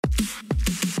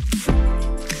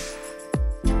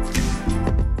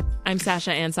I'm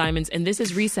Sasha Ann Simons, and this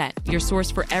is Reset, your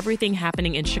source for everything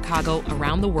happening in Chicago,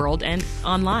 around the world, and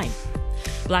online.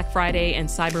 Black Friday and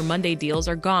Cyber Monday deals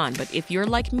are gone, but if you're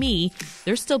like me,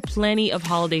 there's still plenty of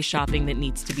holiday shopping that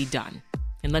needs to be done.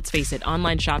 And let's face it,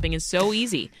 online shopping is so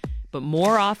easy. But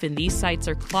more often, these sites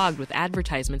are clogged with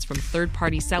advertisements from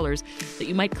third-party sellers that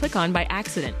you might click on by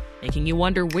accident, making you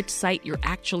wonder which site you're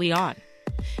actually on.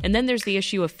 And then there's the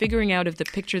issue of figuring out if the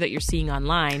picture that you're seeing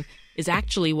online is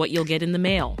actually what you'll get in the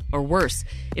mail, or worse,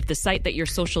 if the site that your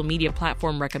social media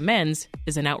platform recommends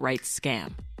is an outright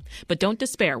scam. But don't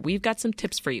despair, we've got some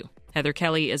tips for you. Heather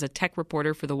Kelly is a tech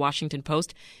reporter for The Washington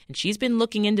Post, and she's been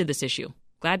looking into this issue.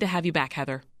 Glad to have you back,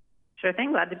 Heather. Sure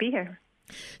thing, glad to be here.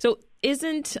 So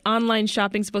isn't online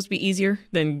shopping supposed to be easier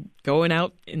than going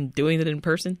out and doing it in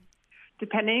person?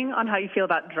 Depending on how you feel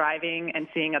about driving and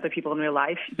seeing other people in real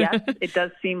life, yes, it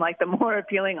does seem like the more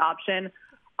appealing option,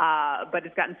 but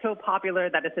it's gotten so popular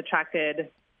that it's attracted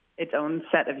its own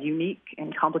set of unique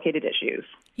and complicated issues.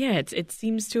 Yeah, it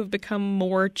seems to have become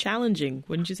more challenging,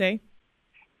 wouldn't you say?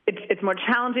 It's more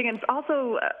challenging, and it's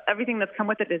also everything that's come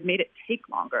with it has made it take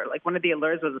longer. Like one of the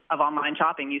allures of online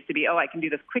shopping used to be, I can do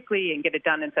this quickly and get it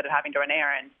done instead of having to run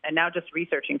errands. And now just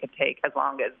researching could take as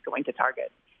long as going to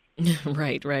Target.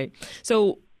 Right.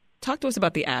 So talk to us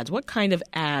about the ads. What kind of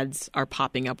ads are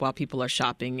popping up while people are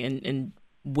shopping, and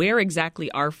where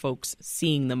exactly are folks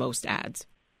seeing the most ads?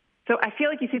 So I feel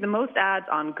like you see the most ads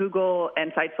on Google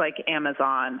and sites like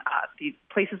Amazon, these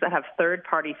places that have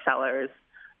third-party sellers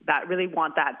that really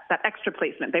want that extra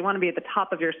placement. They want to be at the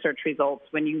top of your search results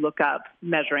when you look up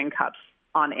measuring cups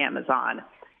on Amazon.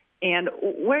 And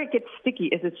where it gets sticky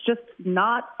is it's just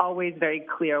not always very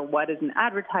clear what is an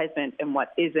advertisement and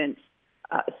what isn't,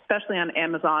 especially on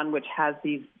Amazon, which has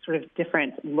these sort of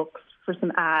different looks for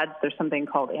some ads. There's something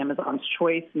called Amazon's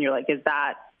Choice, and you're like, is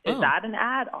that an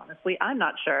ad? Honestly, I'm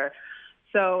not sure.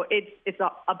 So it's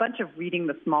a bunch of reading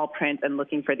the small print and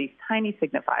looking for these tiny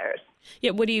signifiers.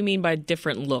 Yeah, what do you mean by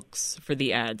different looks for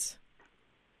the ads?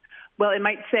 Well, it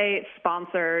might say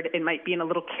sponsored. It might be in a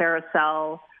little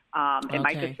carousel. It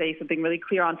might just say something really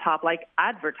clear on top like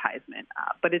advertisement.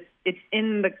 But it's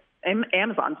in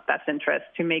Amazon's best interest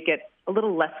to make it a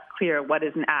little less clear what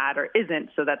is an ad or isn't,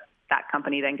 so that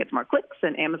company then gets more clicks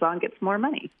and Amazon gets more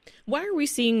money. Why are we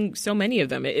seeing so many of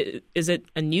them? Is it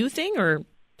a new thing, or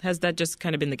has that just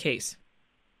kind of been the case?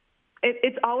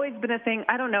 It's always been a thing.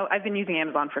 I don't know. I've been using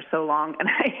Amazon for so long, and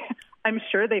I'm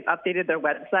sure they've updated their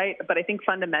website, but I think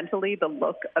fundamentally the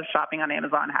look of shopping on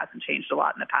Amazon hasn't changed a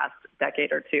lot in the past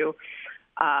decade or two,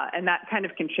 and that kind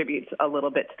of contributes a little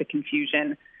bit to the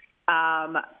confusion.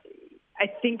 I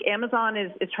think Amazon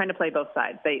is trying to play both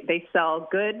sides. They sell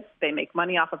goods, they make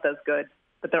money off of those goods,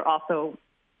 but they're also,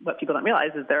 what people don't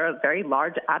realize is they're a very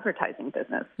large advertising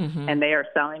business, and they are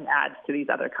selling ads to these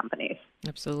other companies.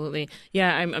 Absolutely.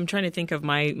 Yeah, I'm trying to think of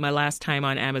my last time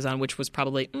on Amazon, which was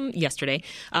probably yesterday.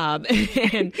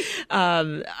 And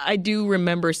I do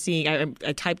remember seeing,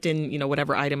 I typed in,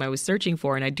 whatever item I was searching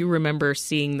for, and I do remember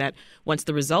seeing that once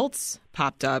the results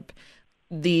popped up,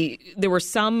 there were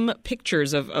some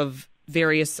pictures of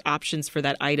various options for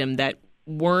that item that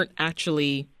weren't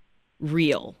actually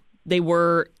real. They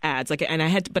were ads, and I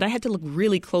had to look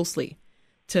really closely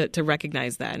to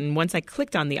recognize that. And once I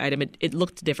clicked on the item, it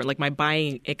looked different. Like my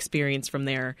buying experience from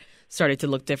there started to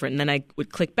look different. And then I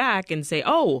would click back and say,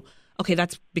 oh, okay,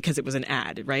 that's because it was an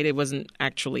ad, right? It wasn't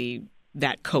actually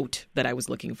that coat that I was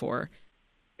looking for.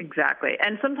 Exactly.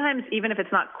 And sometimes even if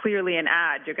it's not clearly an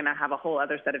ad, you're going to have a whole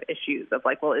other set of issues of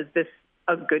like, well, is this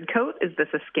a good coat? Is this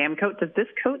a scam coat? Does this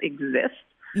coat exist?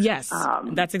 Yes,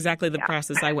 that's exactly the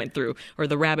process I went through, or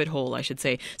the rabbit hole, I should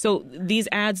say. So these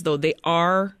ads, though, they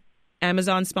are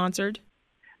Amazon-sponsored?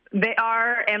 They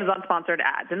are Amazon-sponsored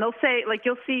ads. And they'll say, like,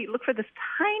 look for this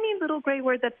tiny little gray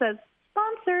word that says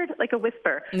sponsored, like a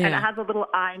whisper, and it has a little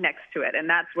I next to it. And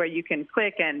that's where you can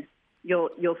click, and you'll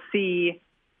see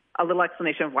a little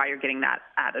explanation of why you're getting that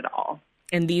ad at all.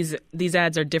 And these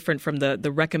ads are different from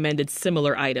the recommended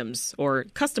similar items, or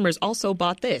customers also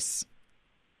bought this.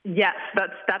 Yes,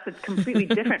 that's a completely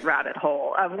different rabbit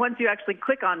hole. Once you actually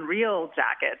click on real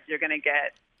jackets,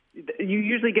 you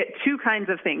usually get two kinds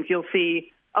of things. You'll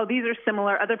see, these are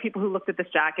similar. Other people who looked at this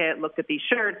jacket looked at these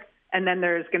shirts, and then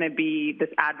there's going to be this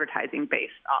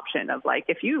advertising-based option of like,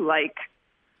 if you like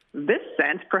this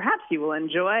scent, perhaps you will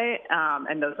enjoy,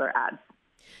 and those are ads.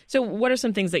 So what are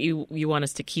some things that you want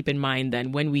us to keep in mind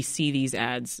then when we see these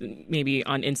ads, maybe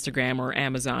on Instagram or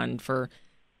Amazon for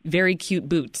very cute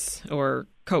boots or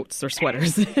coats or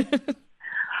sweaters?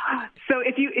 So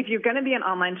if you're going to be an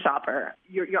online shopper,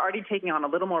 you're already taking on a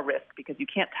little more risk because you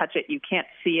can't touch it, you can't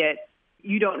see it.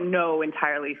 you don't know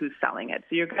entirely who's selling it.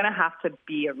 So you're going to have to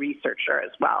be a researcher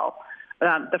as well.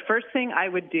 The first thing I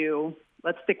would do,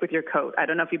 let's stick with your coat. I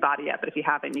don't know if you bought it yet, but if you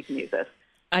haven't, you can use this.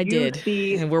 I did,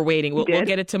 and we're waiting. We'll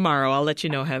get it tomorrow. I'll let you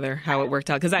know, Heather, how it worked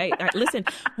out. Because I listen.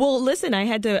 Well, listen, I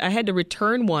had to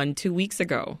return one 2 weeks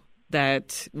ago.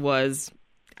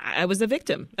 I was a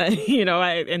victim, and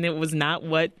it was not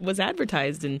what was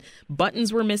advertised, and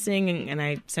buttons were missing, and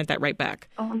I sent that right back.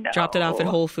 Oh, no. Dropped it off at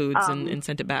Whole Foods and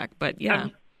sent it back. But yeah.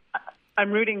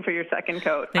 I'm rooting for your second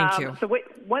coat. Thank you. So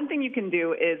one thing you can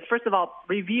do is, first of all,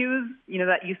 reviews,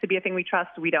 that used to be a thing we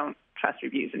trust. We don't trust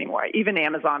reviews anymore. Even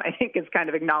Amazon, I think, is kind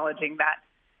of acknowledging that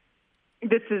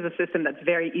this is a system that's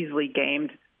very easily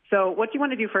gamed. So what you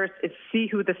want to do first is see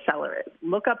who the seller is.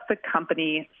 Look up the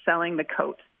company selling the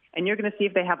coat, and you're going to see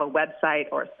if they have a website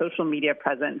or a social media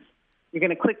presence. You're going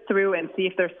to click through and see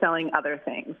if they're selling other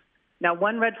things. Now,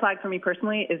 one red flag for me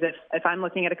personally is if I'm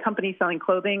looking at a company selling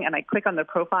clothing and I click on their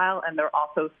profile and they're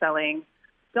also selling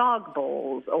dog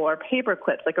bowls or paper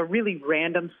clips, like a really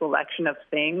random selection of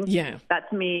things, that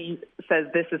to me says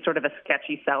this is sort of a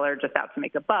sketchy seller just out to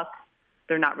make a buck.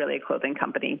 They're not really a clothing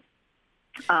company.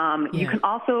 You can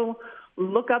also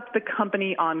look up the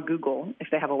company on Google if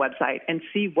they have a website and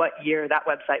see what year that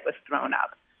website was thrown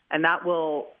up. And that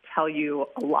will tell you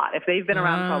a lot. If they've been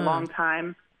around for a long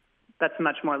time, that's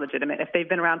much more legitimate. If they've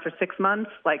been around for 6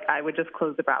 months, I would just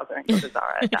close the browser and go to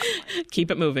Zara at that point. Keep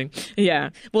it moving.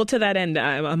 Yeah. Well, to that end,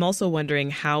 I'm also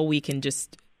wondering how we can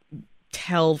just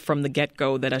tell from the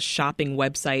get-go that a shopping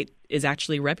website is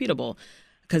actually reputable.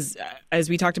 Because as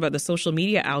we talked about the social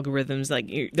media algorithms,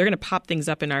 they're going to pop things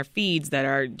up in our feeds that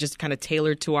are just kind of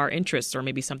tailored to our interests, or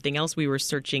maybe something else we were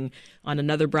searching on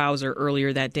another browser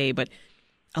earlier that day. But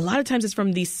a lot of times it's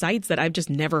from these sites that I've just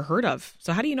never heard of.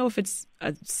 So how do you know if it's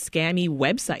a scammy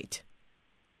website?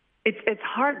 It's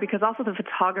hard because also the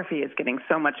photography is getting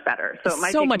so much better. So it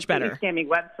might be a completely scammy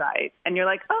website, and you're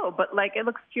like, oh, but it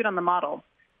looks cute on the model.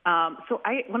 So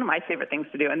one of my favorite things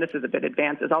to do, and this is a bit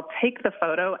advanced, is I'll take the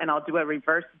photo and I'll do a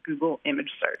reverse Google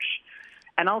image search.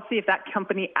 And I'll see if that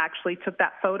company actually took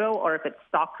that photo or if it's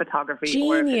stock photography. Genius.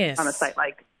 Or if it's on a site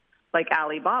like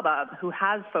Alibaba, who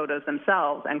has photos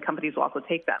themselves, and companies will also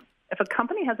take them. If a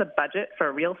company has a budget for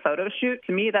a real photo shoot,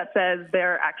 to me that says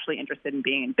they're actually interested in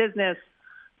being in business.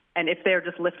 And if they're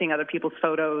just lifting other people's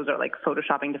photos or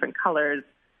photoshopping different colors,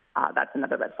 that's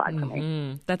another red flag for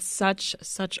me. That's such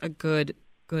a good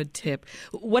tip.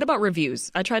 What about reviews?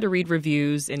 I try to read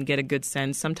reviews and get a good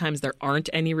sense. Sometimes there aren't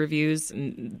any reviews,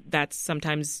 and that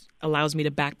sometimes allows me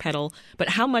to backpedal. But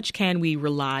how much can we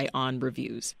rely on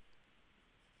reviews?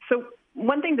 So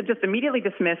one thing to just immediately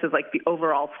dismiss is the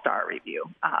overall star review.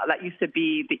 That used to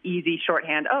be the easy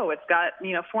shorthand. Oh, it's got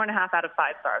 4.5 out of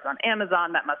 5 stars on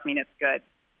Amazon. That must mean it's good.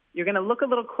 You're going to look a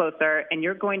little closer, and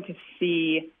you're going to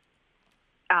see.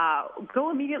 Go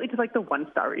immediately to the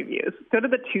 1-star reviews. Go to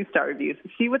the 2-star reviews.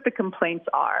 See what the complaints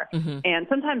are, and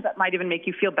sometimes that might even make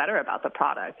you feel better about the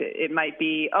product. It might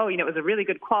be, it was a really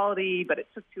good quality, but it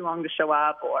took too long to show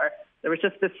up, or there was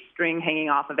just this string hanging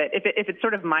off of it. If it's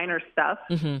sort of minor stuff.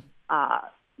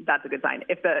 That's a good sign.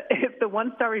 If the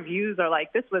 1-star reviews are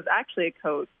this was actually a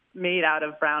coat made out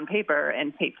of brown paper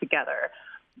and taped together,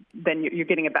 then you're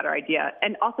getting a better idea.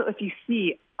 And also, if you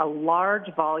see a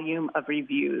large volume of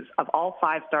reviews, of all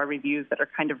 5-star reviews that are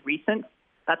kind of recent,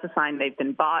 that's a sign they've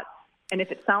been bought. And if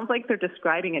it sounds like they're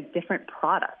describing a different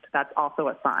product, that's also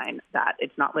a sign that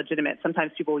it's not legitimate.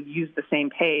 Sometimes people use the same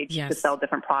page to sell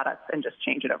different products and just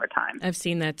change it over time. I've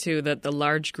seen that too, the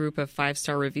large group of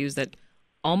 5-star reviews that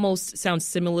almost sounds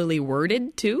similarly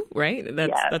worded too, right?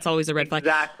 That's always a red flag.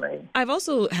 Exactly. I've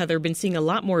also, Heather, been seeing a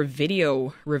lot more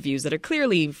video reviews that are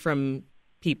clearly from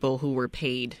people who were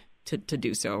paid to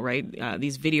do so, right?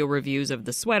 These video reviews of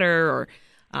the sweater or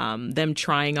them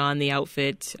trying on the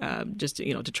outfit just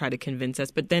to try to convince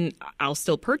us. But then I'll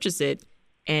still purchase it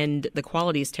and the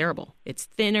quality is terrible. It's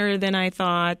thinner than I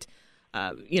thought.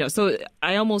 So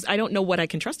I don't know what I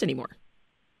can trust anymore.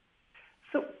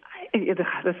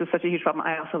 This is such a huge problem.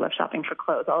 I also love shopping for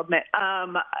clothes, I'll admit.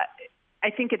 I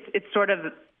think it's sort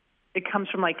of, it comes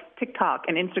from TikTok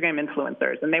and Instagram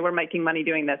influencers, and they were making money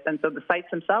doing this. And so the sites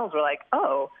themselves were like,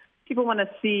 oh, people want to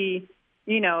see,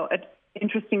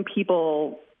 interesting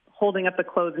people holding up the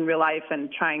clothes in real life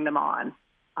and trying them on.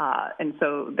 And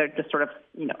so they're just sort of,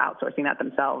 outsourcing that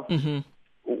themselves.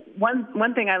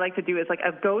 One thing I like to do is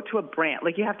I go to a brand.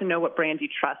 You have to know what brands you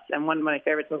trust. And one of my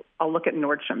favorites is I'll look at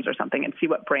Nordstrom's or something and see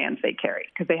what brands they carry,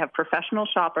 because they have professional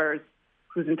shoppers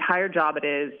whose entire job it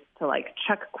is to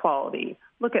check quality,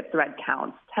 look at thread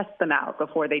counts, test them out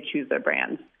before they choose their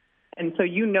brands. And so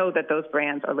you know that those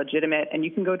brands are legitimate, and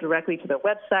you can go directly to their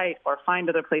website or find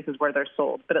other places where they're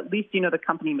sold. But at least you know the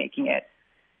company making it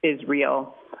is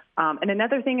real. And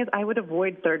another thing is I would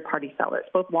avoid third-party sellers.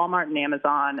 Both Walmart and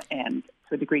Amazon and,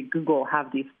 to a degree, Google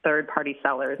have these third-party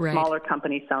sellers, right. Smaller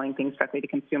companies selling things directly to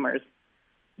consumers.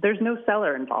 There's no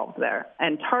seller involved there.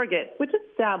 And Target, which is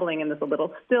dabbling in this a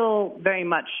little, still very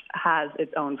much has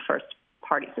its own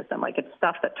first-party system. Like, it's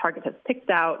stuff that Target has picked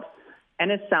out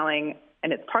and is selling,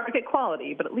 and it's Target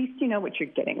quality, but at least you know what you're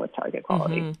getting with Target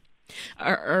quality. Mm-hmm.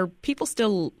 Are people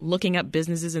still looking up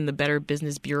businesses in the Better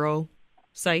Business Bureau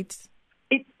sites?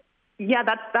 Yeah,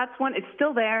 that's one. It's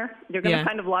still there. You're going to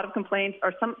find a lot of complaints.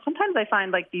 Or sometimes I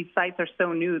find like these sites are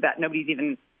so new that nobody's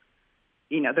even,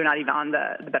 they're not even on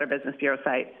the Better Business Bureau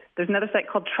site. There's another site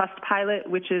called Trustpilot,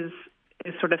 which is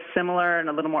sort of similar and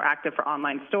a little more active for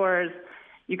online stores.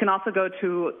 You can also go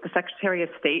to the Secretary of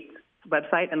State's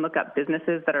website and look up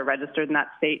businesses that are registered in that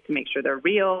state to make sure they're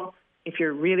real. If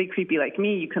you're really creepy like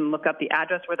me, you can look up the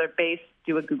address where they're based,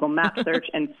 do a Google Map search,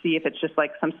 and see if it's just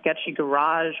like some sketchy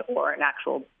garage or an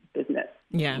actual business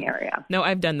area. No,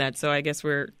 I've done that, so I guess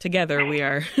we're together. We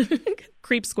are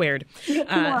creep squared. We have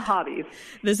two more hobbies.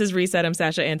 This is Reset. I'm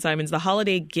Sasha Ann Simons. The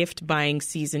holiday gift buying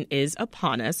season is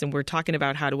upon us, and we're talking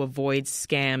about how to avoid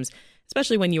scams,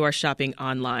 especially when you are shopping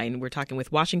online. We're talking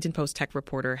with Washington Post tech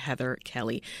reporter Heather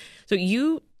Kelly. So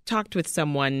you talked with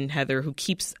someone, Heather, who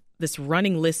keeps this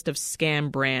running list of scam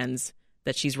brands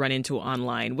that she's run into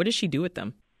online. What does she do with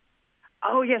them?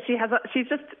 Oh, yeah, she's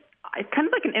just kind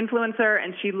of like an influencer,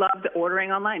 and she loved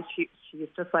ordering online. She's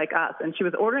just like us, and she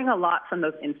was ordering a lot from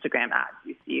those Instagram ads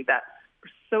you see that are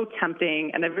so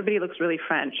tempting, and everybody looks really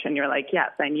French, and you're like,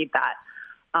 yes, I need that.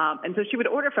 And so she would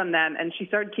order from them, and she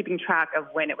started keeping track of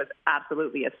when it was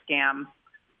absolutely a scam.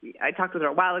 I talked with her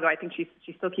a while ago. I think she's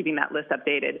still keeping that list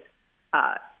updated.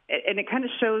 And it kind of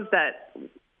shows that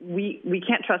we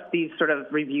can't trust these sort of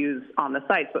reviews on the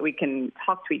sites, but we can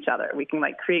talk to each other. We can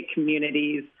like create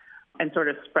communities and sort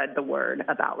of spread the word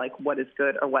about like what is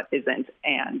good or what isn't.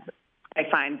 And I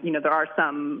find, there are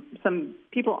some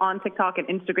people on TikTok and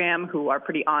Instagram who are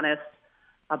pretty honest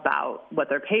about what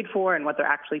they're paid for and what they're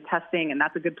actually testing, and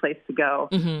that's a good place to go.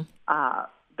 Mm-hmm.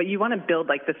 But you want to build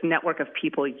like this network of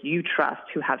people you trust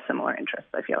who have similar interests,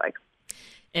 I feel like.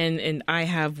 And I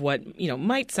have what,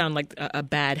 might sound like a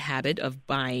bad habit of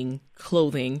buying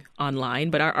clothing online,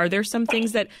 but are there some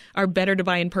things that are better to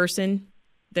buy in person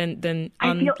than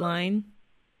online?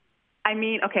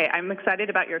 Okay, I'm excited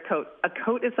about your coat. A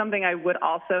coat is something I would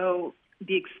also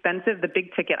be expensive. The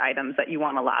big ticket items that you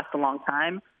want to last a long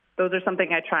time, those are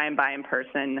something I try and buy in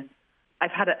person.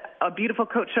 I've had a beautiful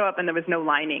coat show up and there was no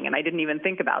lining, and I didn't even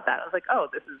think about that. I was like, oh,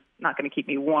 this is not going to keep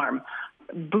me warm.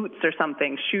 Boots or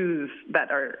something, shoes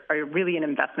that are really an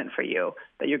investment for you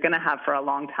that you're going to have for a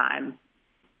long time.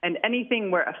 And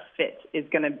anything where a fit is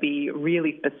going to be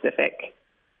really specific,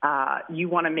 you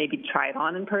want to maybe try it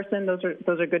on in person. Those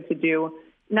are good to do.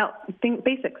 Now,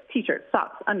 basics, T-shirts,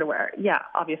 socks, underwear. Yeah,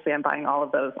 obviously I'm buying all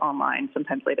of those online,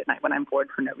 sometimes late at night when I'm bored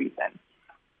for no reason.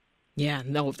 Yeah,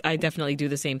 no, I definitely do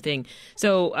the same thing.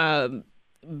 So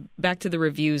back to the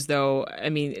reviews, though. I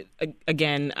mean,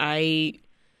 again, I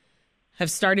have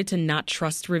started to not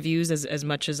trust reviews as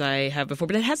much as I have before,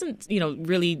 but it hasn't,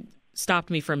 really stopped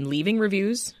me from leaving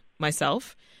reviews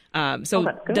myself.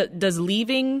 Does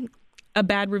leaving a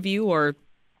bad review or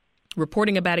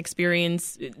reporting a bad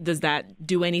experience, does that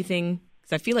do anything?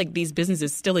 Because I feel like these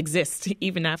businesses still exist,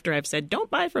 even after I've said, don't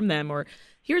buy from them, or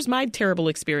here's my terrible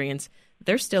experience.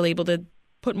 They're still able to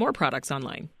put more products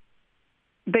online.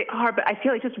 They are, but I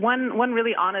feel like just one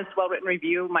really honest, well-written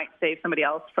review might save somebody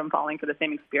else from falling for the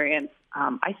same experience.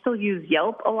 I still use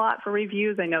Yelp a lot for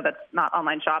reviews. I know that's not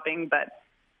online shopping, but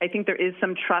I think there is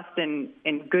some trust in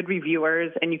good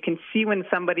reviewers, and you can see when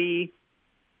somebody,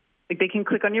 like, they can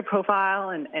click on your profile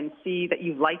and see that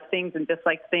you've liked things and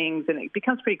disliked things, and it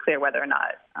becomes pretty clear whether or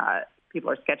not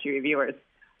people are sketchy reviewers.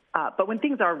 But when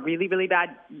things are really, really bad,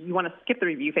 you want to skip the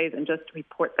review phase and just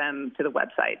report them to the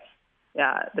websites.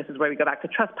 This is where we go back to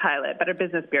Trustpilot, Better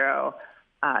Business Bureau.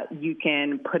 You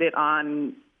can put it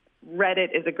on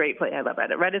Reddit is a great place. I love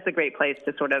Reddit. Reddit is a great place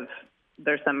to sort of,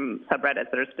 there's some subreddits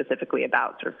that are specifically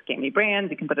about sort of scammy brands.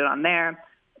 You can put it on there,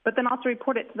 but then also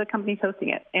report it to the companies hosting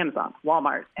it, Amazon,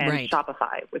 Walmart, and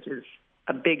Shopify, which is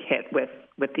a big hit with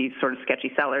these sort of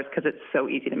sketchy sellers because it's so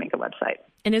easy to make a website.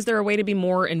 And is there a way to be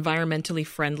more environmentally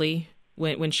friendly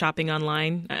when shopping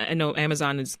online? I know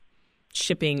Amazon is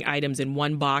shipping items in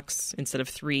one box instead of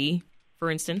 3,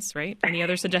 for instance, right? Any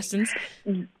other suggestions?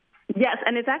 Yes,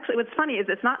 and it's actually, what's funny is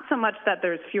it's not so much that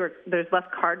there's less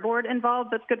cardboard involved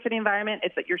that's good for the environment.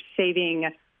 It's that you're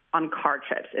saving on car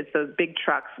trips. It's those big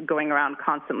trucks going around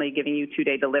constantly giving you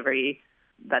 2-day delivery.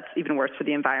 That's even worse for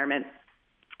the environment.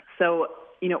 So,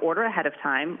 order ahead of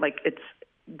time.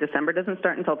 December doesn't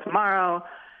start until tomorrow.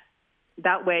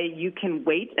 That way you can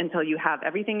wait until you have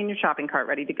everything in your shopping cart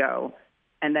ready to go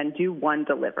and then do one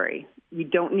delivery. You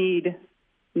don't need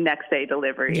next day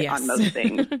delivery on most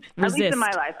things. At least in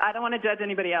my life. I don't want to judge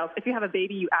anybody else. If you have a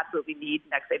baby, you absolutely need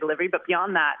next day delivery. But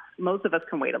beyond that, most of us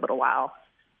can wait a little while.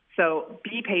 So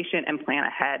be patient and plan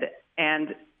ahead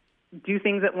and do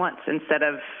things at once instead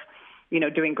of,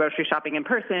 doing grocery shopping in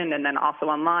person and then also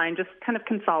online. Just kind of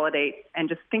consolidate and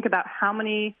just think about how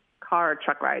many car or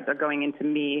truck rides are going into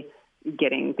me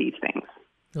getting these things.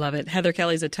 Love it. Heather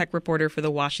Kelly is a tech reporter for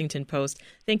The Washington Post.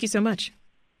 Thank you so much.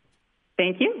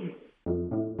 Thank you.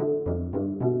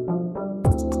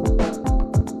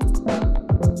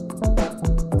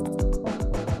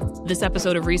 This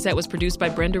episode of Reset was produced by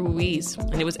Brenda Ruiz,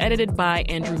 and it was edited by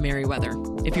Andrew Merriweather.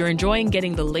 If you're enjoying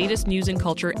getting the latest news and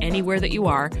culture anywhere that you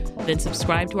are, then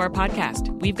subscribe to our podcast.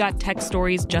 We've got tech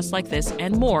stories just like this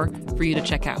and more for you to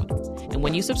check out. And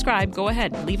when you subscribe, go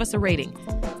ahead, leave us a rating.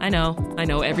 I know,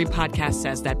 every podcast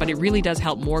says that, but it really does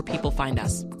help more people find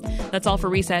us. That's all for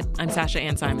Reset. I'm Sasha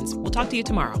Ann Simons. We'll talk to you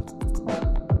tomorrow.